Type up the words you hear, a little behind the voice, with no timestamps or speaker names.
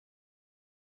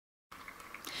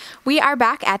We are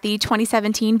back at the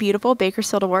 2017 Beautiful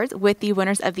Bakersfield Awards with the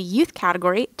winners of the youth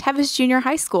category, Tevis Junior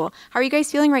High School. How are you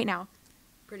guys feeling right now?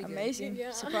 Pretty good. Amazing. Yeah.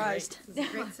 Surprised. It's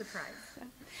a great surprise.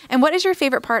 And what is your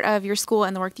favorite part of your school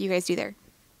and the work that you guys do there?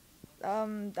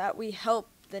 That we help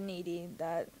the needy,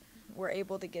 that we're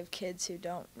able to give kids who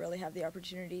don't really have the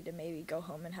opportunity to maybe go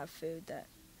home and have food, that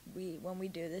when we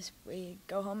do this, we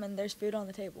go home and there's food on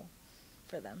the table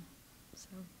for them. So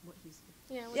What he said.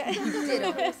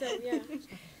 Yeah.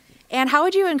 And how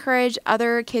would you encourage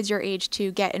other kids your age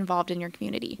to get involved in your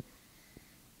community?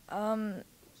 I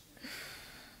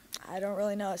don't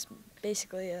really know. It's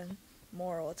basically a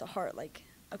moral. It's a heart. Like,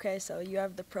 okay, so you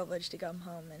have the privilege to come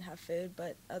home and have food,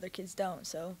 but other kids don't.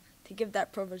 So to give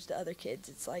that privilege to other kids,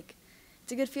 it's like,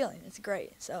 it's a good feeling. It's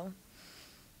great. So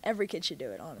every kid should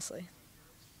do it, honestly.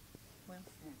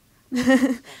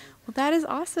 Well, that is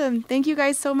awesome. Thank you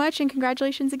guys so much, and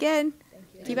congratulations again. Thank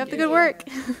you. Keep up the good work.